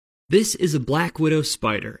This is a black widow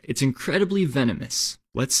spider. It's incredibly venomous.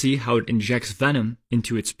 Let's see how it injects venom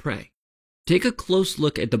into its prey. Take a close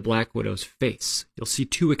look at the black widow's face. You'll see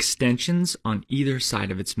two extensions on either side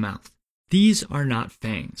of its mouth. These are not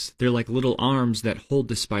fangs. They're like little arms that hold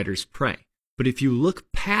the spider's prey. But if you look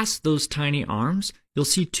past those tiny arms, you'll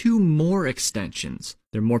see two more extensions.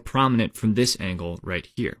 They're more prominent from this angle right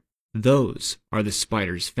here. Those are the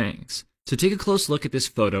spider's fangs. So take a close look at this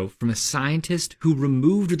photo from a scientist who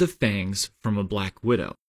removed the fangs from a black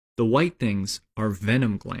widow. The white things are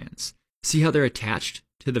venom glands. See how they're attached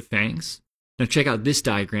to the fangs? Now check out this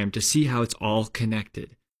diagram to see how it's all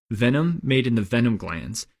connected. Venom made in the venom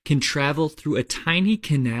glands can travel through a tiny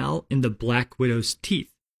canal in the black widow's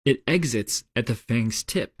teeth. It exits at the fang's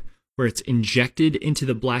tip, where it's injected into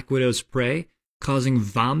the black widow's prey, causing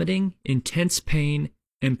vomiting, intense pain,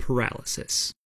 and paralysis.